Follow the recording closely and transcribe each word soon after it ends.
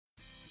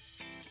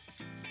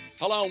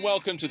Hello and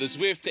welcome to the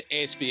Zwift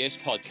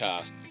SBS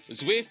podcast.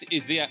 Zwift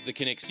is the app that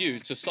connects you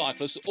to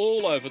cyclists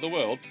all over the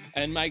world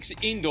and makes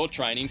indoor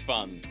training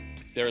fun.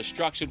 There are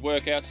structured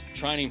workouts,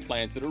 training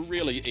plans that are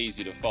really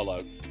easy to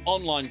follow,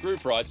 online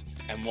group rides,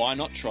 and why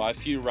not try a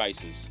few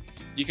races?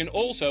 You can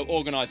also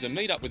organise a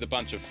meetup with a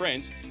bunch of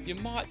friends. You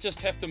might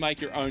just have to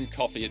make your own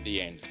coffee at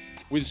the end.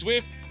 With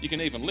Zwift, you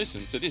can even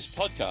listen to this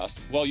podcast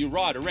while you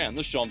ride around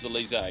the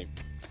Champs-Elysees.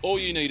 All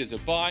you need is a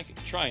bike,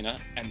 trainer,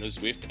 and the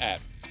Zwift app.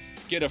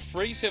 Get a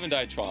free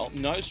 7-day trial,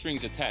 no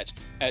strings attached,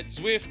 at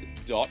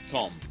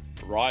Zwift.com.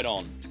 Ride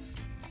on.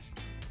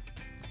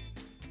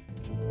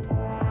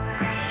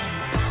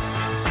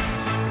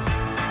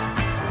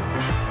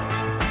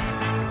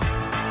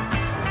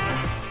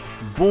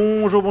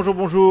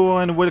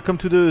 Bonjour, and welcome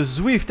to the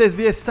Zwift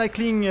SBS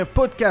Cycling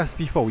Podcast.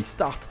 Before we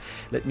start,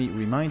 let me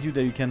remind you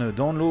that you can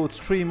download,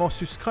 stream, or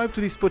subscribe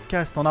to this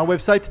podcast on our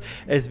website,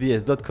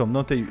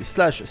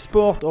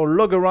 sbs.com.au/sport, or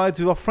log a ride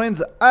with our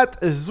friends at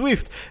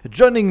Zwift.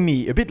 Joining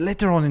me a bit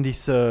later on in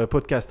this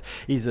podcast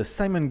is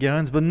Simon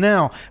Gerrans, but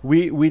now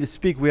we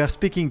are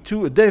speaking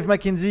to Dave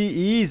Mackenzie.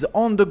 He is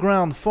on the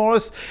ground for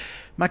us.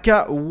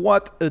 Macka,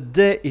 what a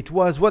day it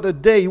was. What a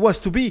day it was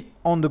to be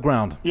on the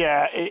ground.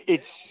 Yeah,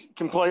 it's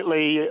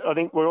completely, I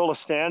think we're all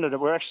astounded.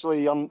 We're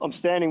actually, I'm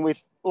standing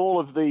with all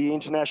of the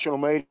international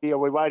media.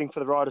 We're waiting for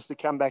the riders to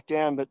come back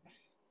down, but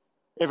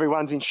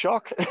everyone's in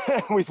shock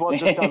with what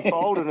just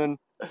unfolded. And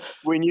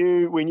we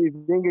knew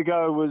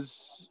Vingegaard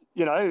was,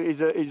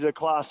 is a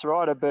class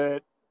rider,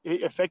 but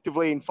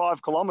effectively in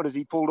 5 kilometres,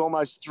 he pulled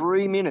almost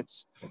 3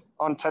 minutes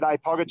on Tadej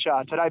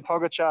Pogačar. Tadej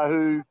Pogačar,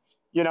 who,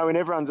 in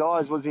everyone's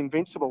eyes was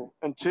invincible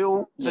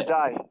until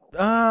today.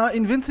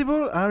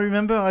 Invincible? I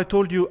remember I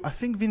told you, I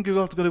think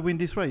Vingegaard's going to win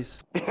this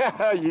race.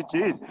 You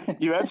did.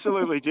 You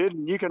absolutely did.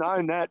 And you can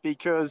own that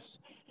because,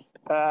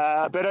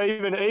 but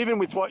even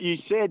with what you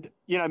said,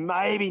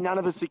 maybe none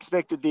of us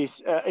expected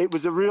this. It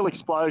was a real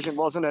explosion,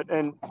 wasn't it?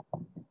 And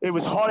it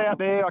was hot out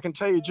there. I can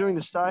tell you during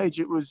the stage,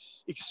 it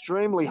was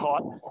extremely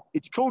hot.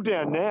 It's cooled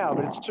down now,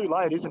 but it's too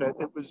late, isn't it?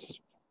 It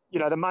was,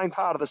 the main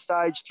part of the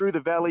stage through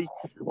the valley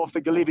off the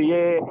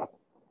Galibier.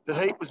 The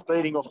heat was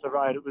beating off the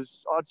road. It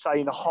was, I'd say,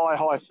 in the high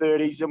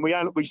 30s. And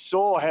we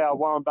saw how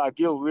Warren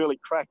Barguil really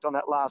cracked on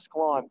that last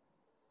climb.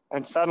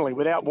 And suddenly,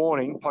 without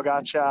warning,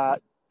 Pogačar,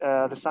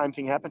 the same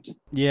thing happened.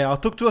 Yeah,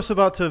 talk to us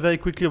very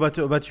quickly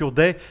about your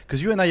day,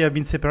 because you and I have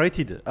been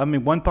separated. I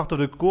mean, one part of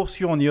the course,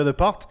 you're on the other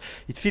part.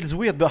 It feels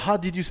weird, but how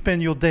did you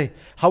spend your day?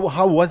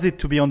 How was it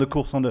to be on the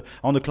course, on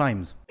the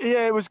climbs?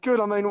 Yeah, it was good.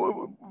 I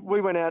mean, we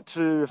went out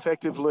to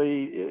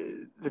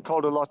effectively the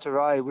Col de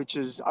Lauterre, which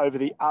is over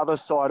the other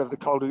side of the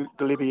Col de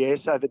Galibier,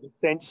 so the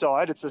descent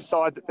side. It's a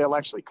side that they'll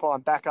actually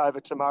climb back over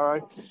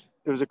tomorrow.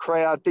 There was a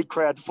big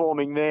crowd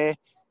forming there.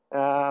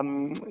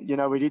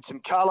 We did some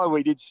colour,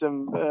 we did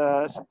some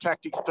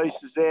tactics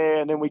pieces there,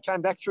 and then we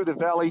came back through the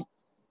valley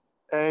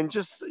and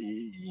just,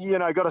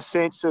 got a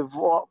sense of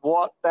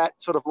what that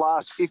sort of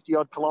last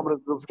 50-odd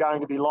kilometres was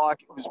going to be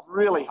like. It was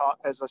really hot,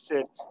 as I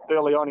said,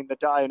 early on in the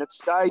day, and it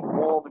stayed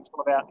warm until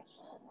about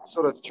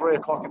sort of 3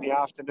 o'clock in the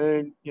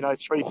afternoon,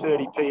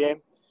 3:30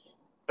 p.m.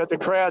 But the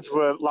crowds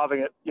were loving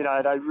it.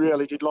 They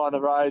really did line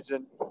the roads,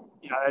 and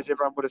as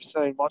everyone would have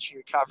seen watching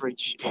the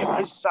coverage, it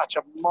was such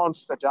a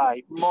monster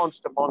day on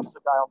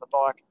the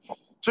bike.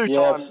 Two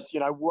times,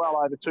 well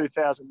over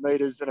 2,000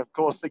 metres, and of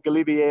course the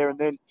Galibier and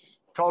then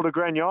Col de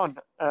Gragnon.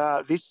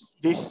 This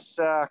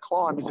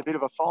climb is a bit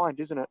of a find,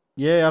 isn't it?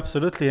 Yeah,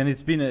 absolutely, and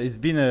it's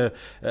been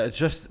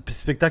just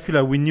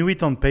spectacular. We knew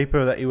it on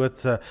paper that it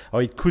was,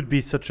 or it could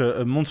be such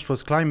a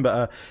monstrous climb,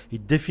 but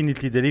it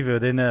definitely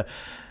delivered. And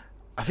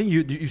I think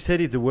you said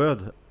it, the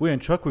word. We're in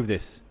shock with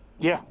this.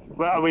 Yeah,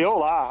 well, we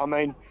all are. I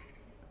mean,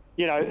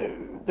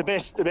 the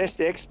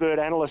best expert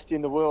analyst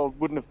in the world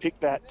wouldn't have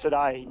picked that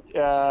today.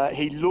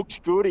 He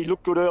looked good. He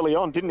looked good early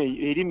on, didn't he?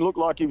 He didn't look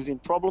like he was in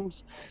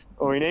problems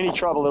or in any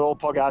trouble at all,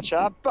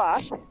 Pogačar,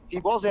 but he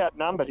was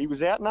outnumbered. He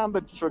was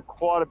outnumbered for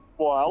quite a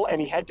while,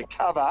 and he had to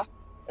cover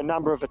a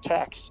number of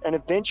attacks, and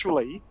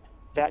eventually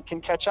that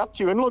can catch up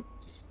to you. And look,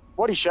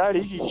 what he showed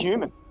is he's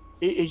human.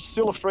 He's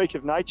still a freak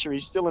of nature.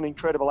 He's still an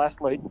incredible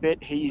athlete,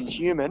 but he is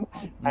human.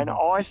 And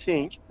I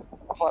think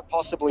quite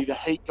possibly the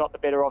heat got the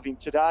better of him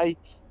today.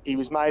 He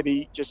was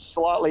maybe just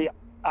slightly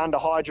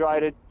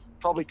underhydrated,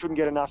 probably couldn't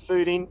get enough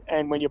food in.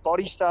 And when your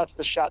body starts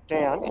to shut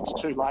down, it's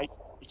too late.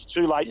 It's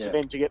too late for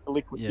them to get the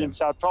liquid in.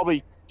 So it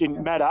probably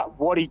didn't matter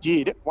what he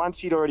did. Once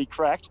he'd already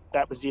cracked,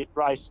 that was it.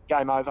 Race,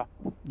 game over.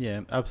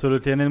 Yeah,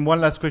 absolutely. And then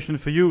one last question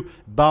for you.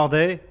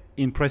 Bardet,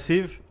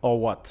 impressive or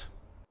what?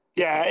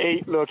 Yeah,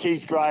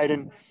 he's great.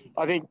 And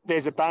I think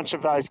there's a bunch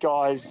of those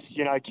guys,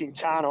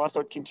 Quintana. I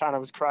thought Quintana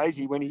was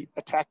crazy when he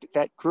attacked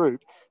that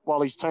group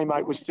while his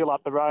teammate was still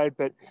up the road.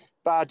 But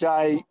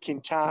Bardet,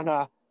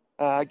 Quintana,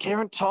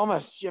 Geraint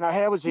Thomas,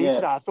 how was he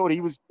today? I thought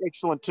he was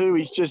excellent too.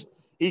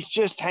 He's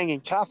just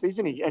hanging tough,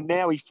 isn't he? And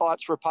now he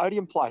fights for a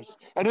podium place.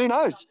 And who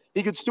knows?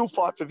 He could still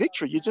fight for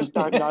victory. You just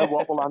don't know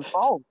what will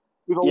unfold.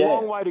 With a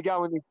long way to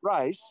go in this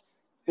race,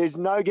 there's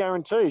no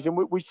guarantees. And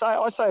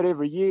I say it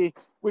every year.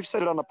 We've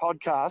said it on the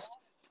podcast.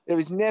 There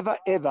is never,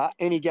 ever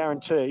any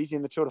guarantees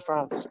in the Tour de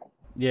France.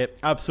 Yeah,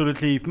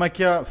 absolutely.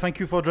 Macka,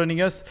 thank you for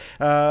joining us.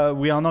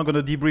 We are not going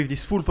to debrief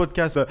this full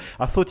podcast, but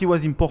I thought it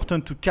was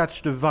important to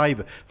catch the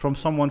vibe from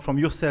someone from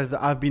yourself that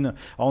have been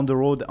on the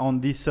road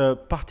on this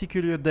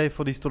particular day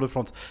for this Tour de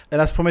France. And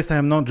as promised, I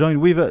am now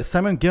joined with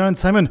Simon Gerrans.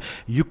 Simon,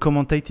 you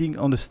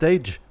commentating on the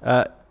stage.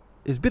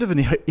 It's a bit of an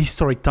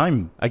historic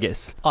time, I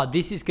guess. Oh,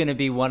 this is going to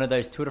be one of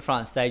those Tour de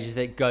France stages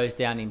that goes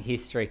down in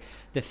history.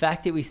 The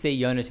fact that we see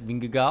Jonas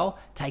Vingegaard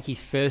take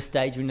his first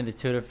stage win of the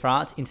Tour de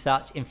France in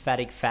such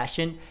emphatic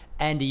fashion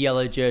and a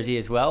yellow jersey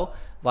as well,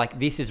 like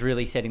this is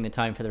really setting the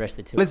tone for the rest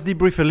of the tour. Let's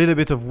debrief a little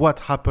bit of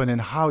what happened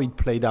and how it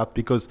played out,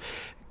 because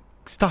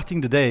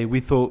starting the day, we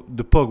thought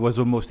the Pog was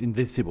almost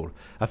invincible.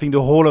 I think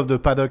the whole of the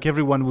paddock,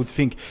 everyone would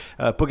think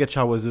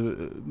Pogačar was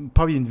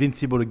probably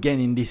invincible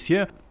again in this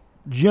year.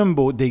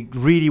 Jumbo, they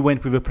really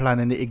went with a plan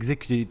and they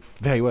executed it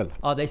very well.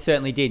 Oh, they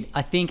certainly did.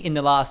 I think in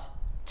the last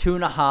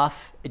 2.5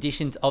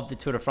 editions of the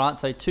Tour de France,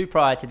 so 2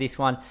 prior to this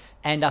one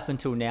and up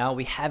until now,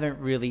 we haven't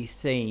really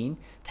seen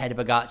Tadej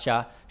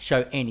Pogačar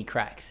show any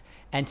cracks.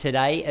 And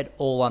today it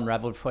all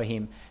unraveled for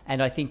him.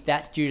 And I think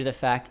that's due to the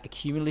fact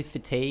accumulative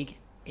fatigue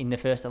in the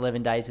first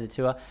 11 days of the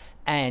tour,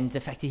 and the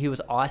fact that he was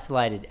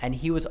isolated, and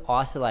he was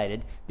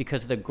isolated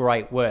because of the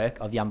great work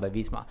of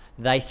Jumbo-Visma.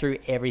 They threw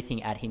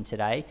everything at him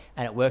today,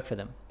 and it worked for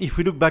them. If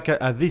we look back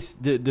at this,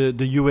 the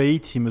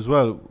UAE team as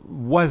well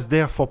was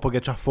there for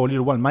Pogačar for a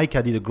little while.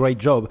 Macka did a great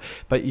job,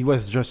 but it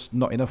was just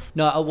not enough.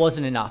 No, it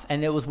wasn't enough.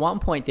 And there was one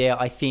point there,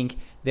 I think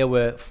there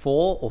were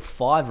 4 or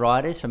 5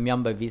 riders from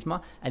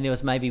Jumbo-Visma, and there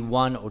was maybe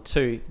 1 or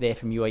 2 there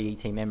from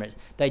UAE Team Emirates.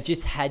 They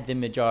just had the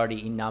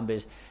majority in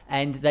numbers,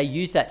 and they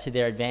used that to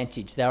their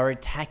advantage. They were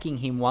attacking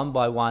him one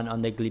by one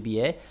on the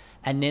Glibier,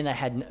 and then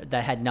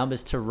they had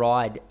numbers to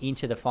ride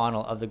into the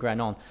final of the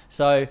Granon.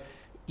 So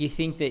you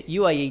think that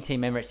UAE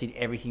Team Emirates did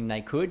everything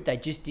they could. They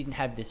just didn't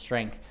have the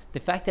strength. The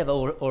fact they've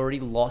already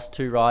lost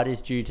 2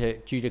 riders due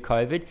to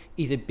COVID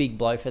is a big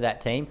blow for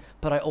that team.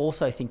 But I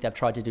also think they've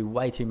tried to do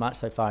way too much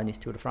so far in this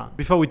Tour de France.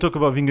 Before we talk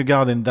about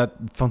Vingegaard and that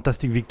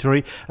fantastic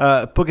victory,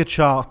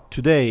 Pogačar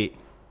today,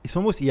 it's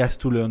almost he has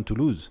to learn to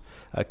lose.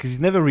 Because he's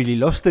never really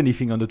lost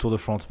anything on the Tour de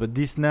France, but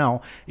this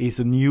now is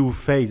a new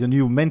phase, a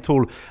new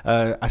mental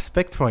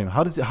aspect for him.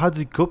 How does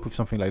he cope with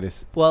something like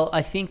this? Well,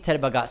 I think Tadej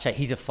Pogačar,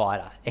 he's a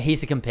fighter.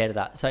 He's a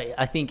competitor. So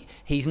I think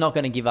he's not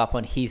going to give up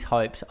on his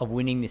hopes of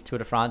winning this Tour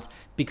de France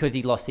because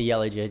he lost the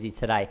yellow jersey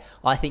today.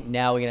 I think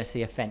now we're going to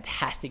see a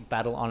fantastic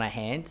battle on our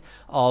hands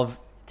of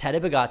Tadej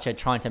Pogačar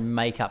trying to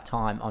make up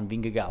time on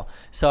Vingegaard.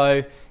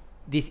 So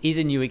this is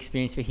a new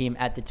experience for him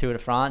at the Tour de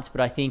France, but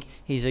I think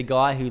he's a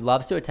guy who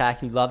loves to attack,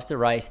 who loves to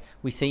race.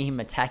 We see him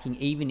attacking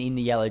even in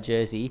the yellow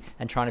jersey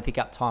and trying to pick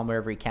up time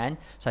wherever he can.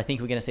 So I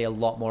think we're going to see a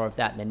lot more of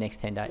that in the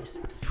next 10 days.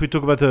 If we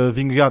talk about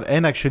Vingegaard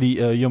and actually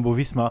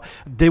Jumbo-Visma,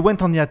 they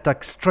went on the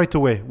attack straight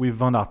away with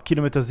Van Aert.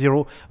 Kilometer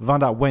 0,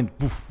 Van Aert went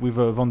poof with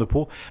Van der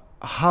Poel.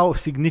 How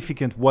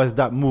significant was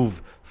that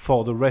move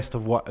for the rest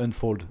of what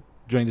unfolded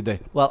during the day?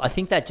 Well, I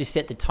think that just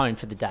set the tone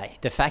for the day.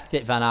 The fact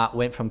that Van Aert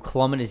went from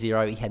kilometre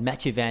 0, he had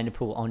Mathieu van der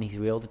Poel on his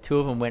wheel. The 2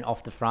 of them went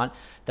off the front.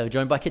 They were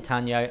joined by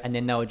Catania, and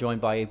then they were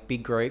joined by a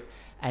big group.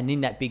 And in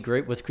that big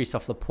group was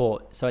Christophe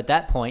Laporte. So at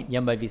that point,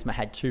 Jumbo-Visma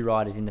had 2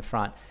 riders in the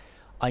front.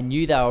 I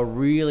knew they were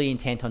really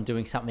intent on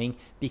doing something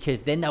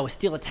because then they were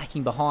still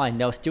attacking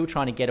behind. They were still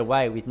trying to get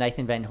away with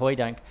Nathan van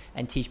Hooijdonk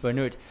and Tish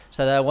Benoot.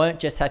 So they weren't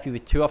just happy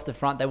with 2 off the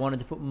front. They wanted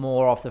to put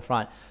more off the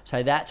front.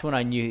 So that's when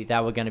I knew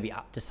they were going to be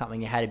up to something.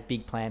 They had a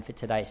big plan for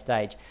today's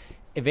stage.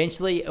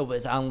 Eventually, it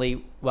was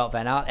only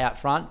Van Aert out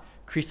front.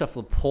 Christophe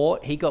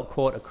Laporte, he got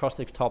caught across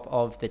the top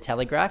of the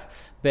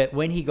Telegraph. But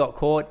when he got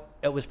caught,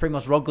 it was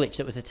Primož Roglič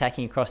that was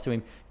attacking across to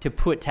him to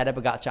put Tadej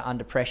Pogačar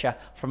under pressure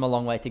from a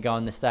long way to go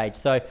on the stage.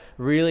 So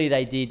really,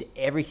 they did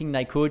everything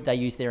they could. They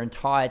used their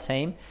entire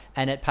team,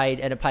 and it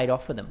paid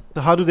off for them.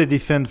 So how do they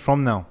defend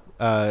from now?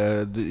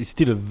 It's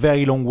still a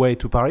very long way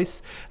to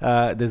Paris.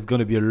 There's going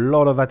to be a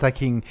lot of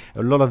attacking,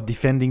 a lot of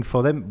defending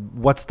for them.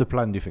 What's the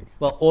plan, do you think?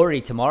 Well, already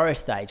tomorrow's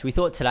stage. We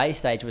thought today's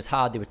stage was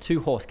hard. There were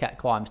 2 horse-cat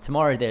climbs.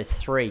 Tomorrow there's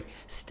 3,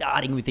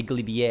 starting with the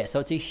Glibier. So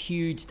it's a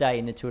huge day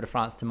in the Tour de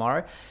France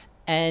tomorrow.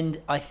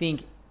 And I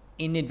think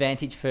in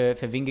advantage for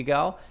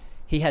Vingegaard,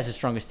 he has the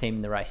strongest team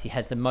in the race. He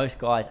has the most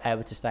guys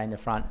able to stay in the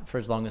front for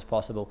as long as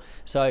possible.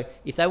 So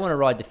if they want to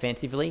ride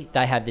defensively,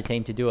 they have the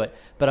team to do it.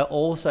 But I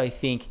also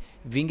think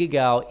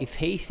Vingegaard, if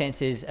he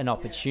senses an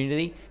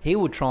opportunity, he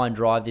will try and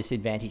drive this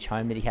advantage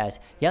home that he has.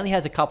 He only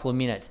has a couple of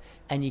minutes,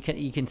 and you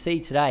can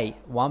see today,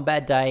 one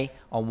bad day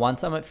on one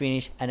summit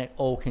finish, and it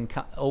all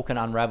can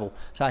unravel.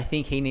 So I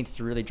think he needs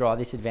to really drive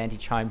this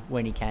advantage home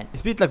when he can.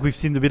 It's a bit like we've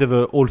seen a bit of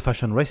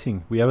old-fashioned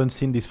racing. We haven't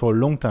seen this for a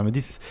long time, and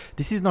this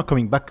is not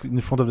coming back in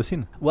the front of the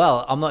scene.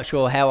 Well, I'm not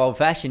sure how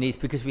old-fashioned it is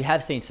because we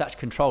have seen such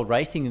controlled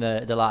racing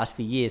the last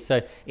few years.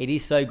 So it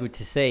is so good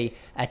to see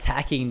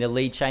attacking, the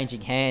lead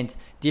changing hands,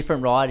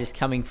 different riders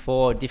coming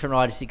forward, different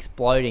riders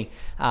exploding.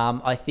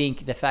 I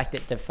think the fact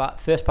that the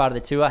first part of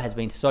the tour has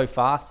been so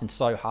fast and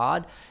so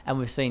hard, and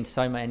we've seen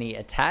so many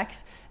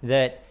attacks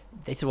that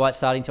this is why it's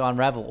starting to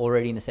unravel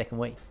already in the second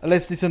week.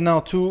 Let's listen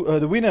now to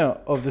the winner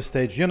of the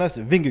stage, Jonas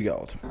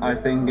Vingegaard. I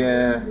think,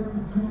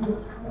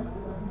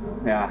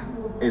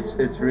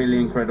 it's really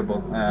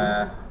incredible.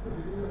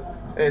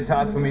 It's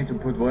hard for me to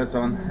put words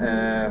on.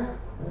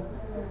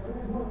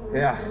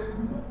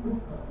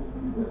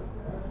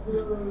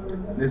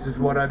 This is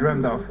what I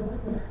dreamed of.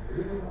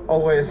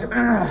 Always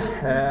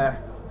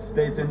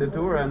stage in the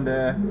Tour, and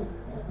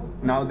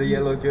now the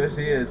yellow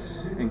jersey is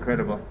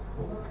incredible.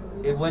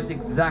 It went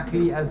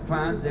exactly as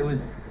planned. It was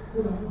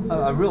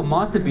a real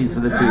masterpiece for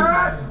the team.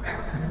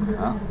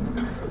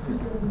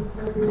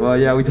 Well,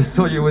 yeah, we just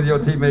saw you with your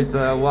teammates.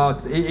 Wow,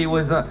 it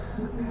was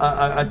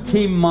a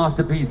team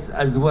masterpiece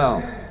as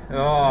well.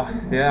 Oh,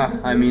 yeah.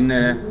 I mean,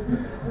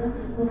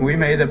 we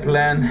made a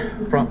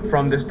plan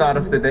from the start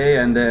of the day,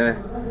 and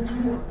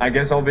I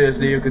guess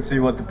obviously you could see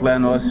what the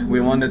plan was. We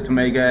wanted to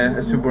make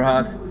a super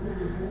hard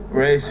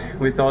race.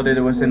 We thought it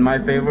was in my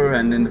favor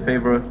and in the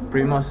favor of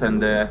Primoz,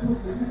 and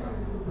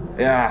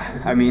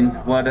I mean,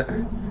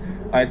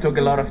 I took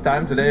a lot of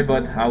time today,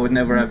 but I would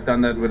never have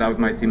done that without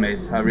my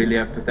teammates. I really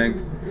have to thank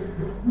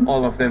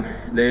all of them.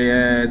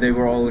 They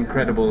were all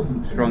incredible,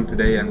 strong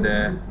today, and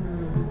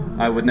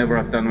I would never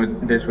have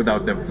done this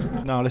without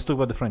them. Now let's talk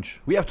about the French.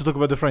 We have to talk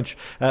about the French.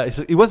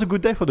 It was a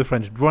good day for the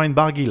French. Brian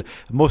Barguil,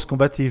 most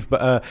combative,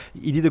 but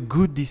he did a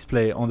good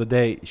display on the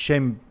day.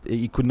 Shame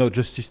he could not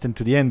just sustain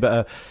to the end,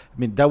 but I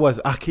mean, that was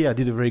Arkea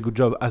did a very good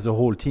job as a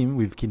whole team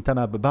with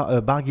Quintana, but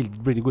Barguil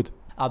did really good.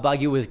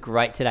 Barguil was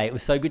great today. It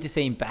was so good to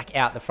see him back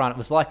out the front. It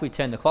was like we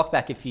turned the clock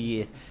back a few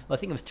years. Well, I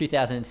think it was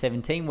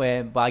 2017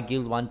 where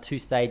Barguil won 2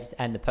 stages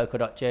and the polka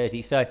dot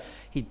jersey. So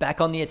he's back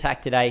on the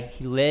attack today.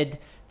 He led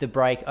the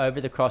break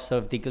over the cross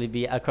of the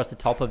Glibier, across the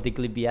top of the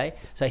Glibier.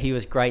 So he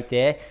was great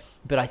there.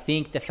 But I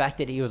think the fact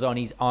that he was on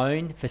his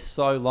own for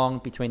so long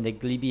between the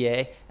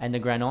Glibier and the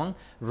Granon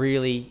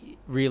really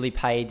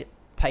paid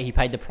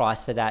the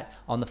price for that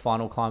on the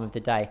final climb of the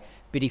day.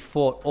 But he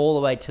fought all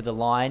the way to the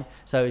line.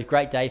 So it was a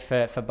great day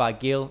for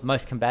Barguil,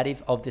 most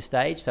combative of the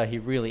stage. So he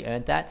really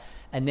earned that.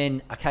 And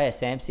then Akaya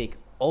Samsic,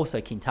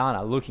 also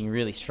Quintana, looking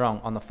really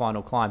strong on the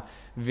final climb.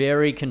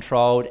 Very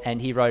controlled,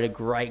 and he rode a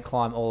great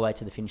climb all the way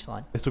to the finish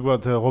line. Let's talk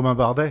about Romain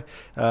Bardet.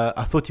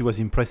 I thought he was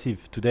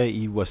impressive today.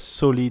 He was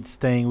solid,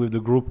 staying with the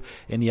group,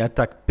 and he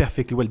attacked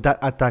perfectly well. That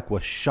attack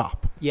was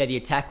sharp. Yeah, the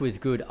attack was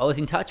good. I was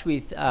in touch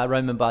with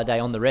Romain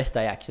Bardet on the rest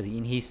day, actually,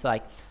 and he's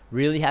like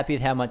really happy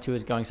with how much he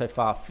was going so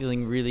far,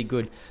 feeling really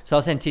good. So I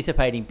was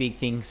anticipating big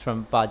things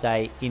from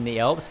Bardet in the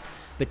Alps.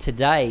 But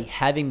today,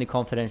 having the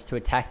confidence to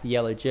attack the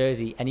yellow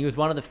jersey, and he was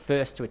one of the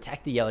first to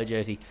attack the yellow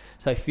jersey.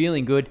 So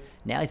feeling good.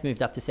 Now he's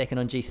moved up to second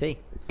on GC.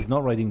 He's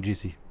not riding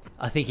GC.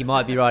 I think he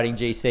might be riding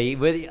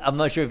GC. I'm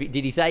not sure.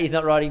 Did he say he's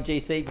not riding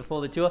GC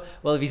before the Tour?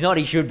 Well, if he's not,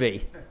 he should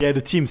be. Yeah,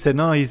 the team said,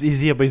 no, he's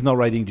here, but he's not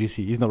riding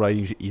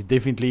GC. He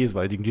definitely is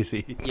riding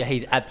GC. Yeah,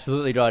 he's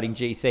absolutely riding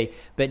GC.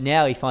 But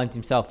now he finds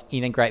himself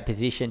in a great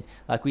position.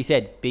 Like we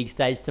said, big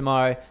stage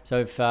tomorrow. So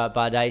if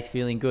Bardet's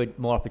feeling good,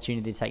 more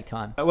opportunity to take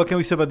time. What can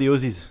we say about the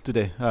Aussies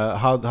today?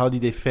 How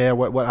did they fare?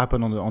 What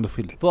happened on the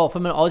field? Well,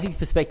 from an Aussie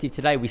perspective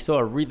today, we saw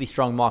a really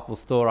strong Michael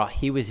Storer.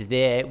 He was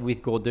there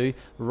with Gaudu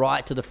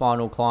right to the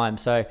final climb.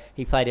 So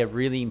he played a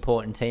really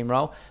important team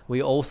role.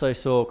 We also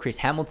saw Chris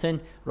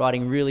Hamilton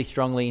riding really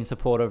strongly in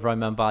support of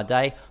Romain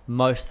Bardet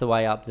most of the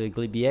way up the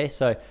Glibier.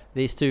 So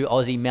these two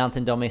Aussie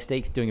mountain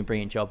domestiques doing a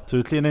brilliant job.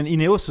 Absolutely. And then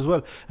Ineos as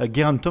well.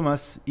 Geraint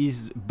Thomas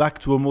is back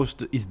to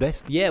almost his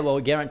best. Yeah, well,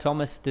 Geraint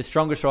Thomas, the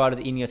strongest rider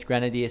of the Ineos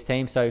Grenadiers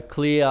team. So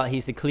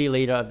he's the clear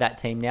leader of that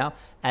team now.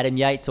 Adam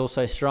Yates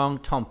also strong.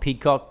 Tom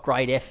Pidcock,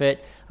 great effort.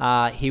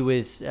 He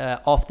was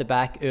off the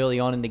back early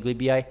on in the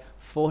Glibier.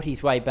 Fought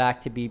his way back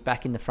to be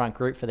back in the front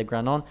group for the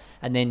Granon,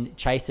 and then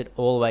chased it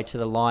all the way to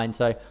the line.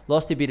 So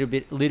lost a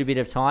little bit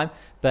of time,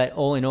 but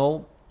all in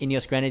all,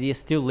 Ineos Grenadiers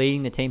still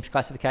leading the team's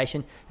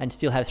classification and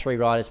still have 3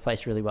 riders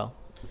placed really well.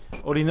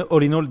 All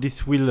in all,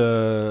 this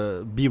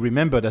will be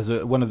remembered as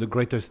one of the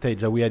greatest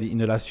stages that we had in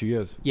the last few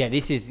years. Yeah,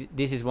 this is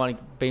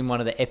been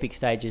one of the epic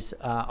stages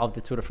of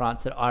the Tour de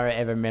France that I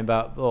ever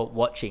remember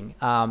watching.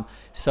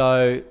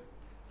 So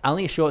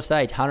only a short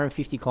stage,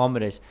 150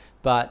 kilometres,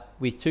 but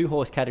with 2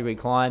 horse category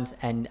climbs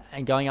and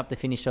going up the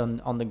finish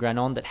on the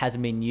Granon that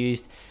hasn't been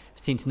used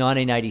since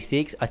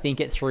 1986, I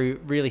think it threw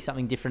really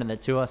something different in the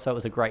Tour, so it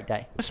was a great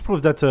day. This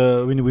proves that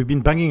we've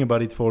been banging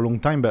about it for a long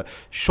time, but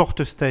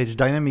shorter stage,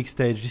 dynamic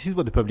stage, this is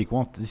what the public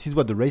want. This is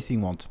what the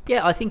racing wants.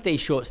 Yeah, I think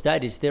these short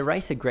stages, they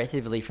race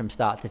aggressively from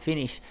start to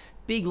finish.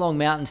 Big, long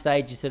mountain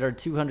stages that are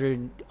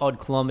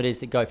 200-odd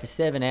kilometres that go for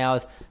 7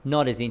 hours,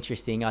 not as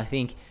interesting. I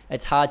think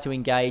it's hard to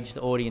engage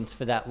the audience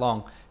for that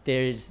long.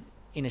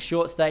 In a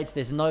short stage,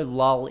 there's no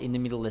lull in the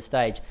middle of the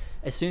stage.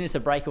 As soon as the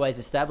breakaway is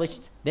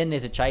established, then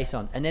there's a chase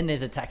on, and then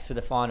there's attacks for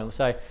the final.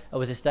 So it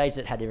was a stage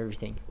that had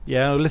everything.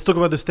 Yeah, let's talk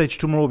about the stage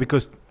tomorrow,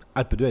 because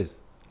Alpe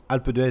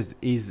d'Huez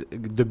is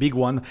the big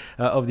one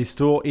of this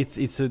tour. It's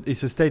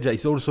a stage that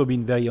has also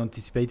been very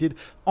anticipated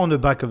on the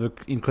back of the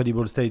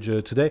incredible stage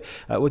today.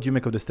 What do you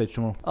make of the stage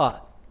tomorrow?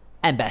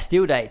 And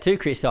Bastille Day too,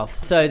 Christophe.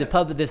 So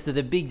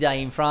the big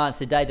day in France,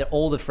 the day that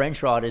all the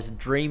French riders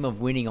dream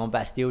of winning on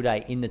Bastille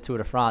Day in the Tour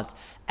de France,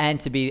 and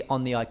to be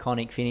on the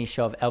iconic finish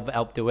of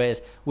Alpe d'Huez,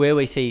 where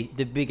we see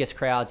the biggest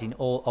crowds in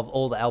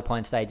all the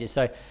Alpine stages.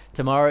 So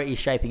tomorrow is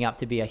shaping up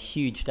to be a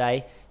huge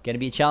day. Going to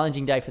be a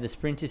challenging day for the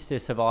sprinters to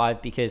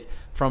survive, because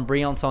from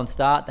Briançon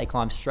start, they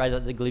climb straight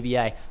up the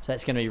Galibier. So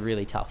that's going to be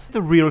really tough.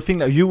 The real thing,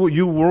 like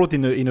you rode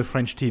in a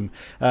French team.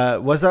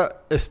 Was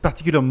that a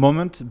particular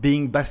moment,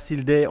 being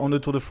Bastille Day on the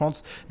Tour de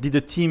France? Did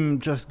the team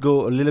just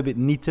go a little bit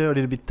neater, a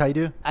little bit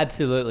tighter?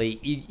 Absolutely.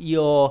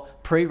 Your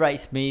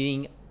pre-race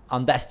meeting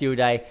on Bastille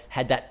Day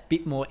had that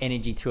bit more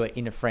energy to it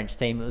in a French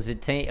team. It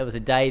was a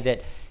day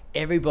that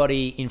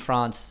everybody in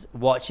France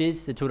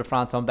watches, the Tour de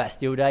France on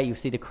Bastille Day. You'll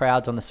see the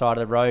crowds on the side of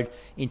the road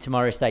in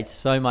tomorrow's stage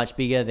so much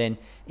bigger than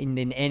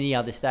in any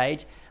other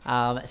stage.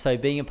 So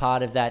being a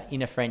part of that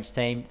in a French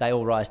team, they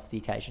all rise to the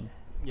occasion.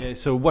 Yeah,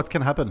 so what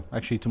can happen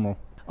actually tomorrow?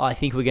 I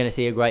think we're going to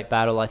see a great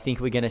battle. I think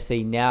we're going to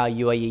see now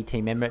UAE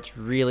Team Emirates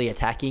really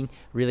attacking,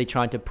 really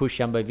trying to push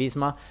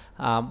Jumbo-Visma.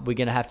 We're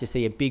going to have to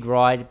see a big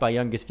ride by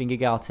Jonas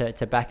Vingegaard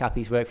to back up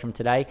his work from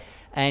today.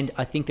 And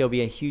I think there'll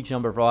be a huge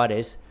number of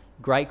riders,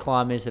 great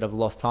climbers that have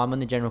lost time on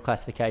the general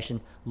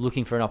classification,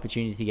 looking for an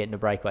opportunity to get in a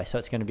breakaway. So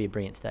it's going to be a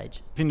brilliant stage. Do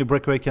you think the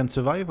breakaway can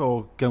survive,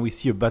 or can we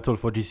see a battle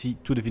for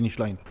GC to the finish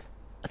line?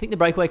 I think the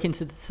breakaway can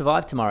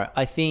survive tomorrow.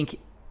 I think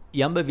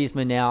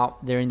Jumbo-Visma now,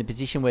 they're in the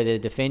position where they're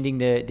defending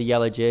the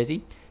yellow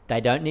jersey. They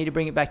don't need to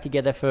bring it back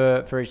together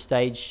for a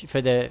stage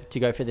to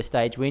go for the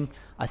stage win.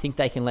 I think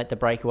they can let the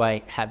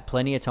breakaway have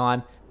plenty of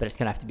time, but it's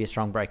going to have to be a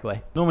strong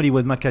breakaway. Normally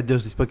when Macka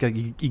does this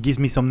podcast, he gives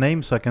me some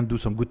names so I can do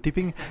some good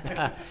tipping.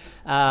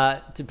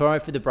 To borrow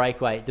for the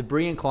breakaway, the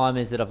brilliant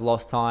climbers that have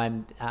lost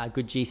time,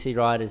 good GC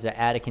riders are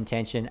out of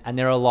contention, and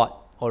there are a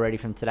lot already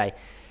from today.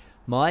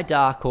 My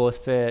dark horse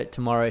for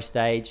tomorrow's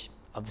stage,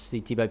 obviously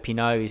Thibaut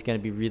Pinot is going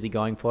to be really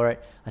going for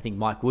it. I think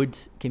Mike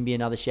Woods can be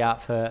another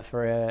shout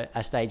for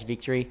a stage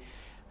victory.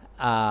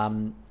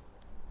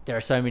 There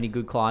are so many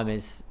good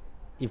climbers.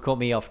 You've caught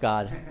me off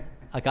guard.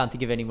 I can't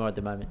think of any more at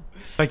the moment.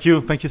 Thank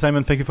you,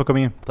 Simon. Thank you for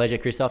coming in. Pleasure,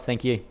 Christophe.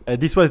 Thank you.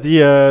 This was the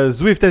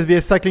Zwift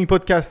SBS Cycling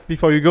Podcast.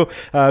 Before you go,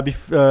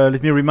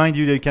 let me remind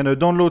you that you can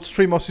download,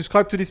 stream, or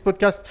subscribe to this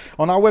podcast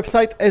on our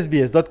website,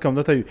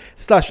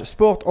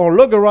 sbs.com.au/sport, or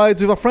log a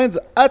ride with our friends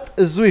at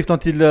Zwift.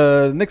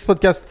 Until next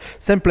podcast,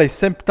 same place,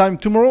 same time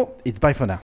tomorrow. It's bye for now.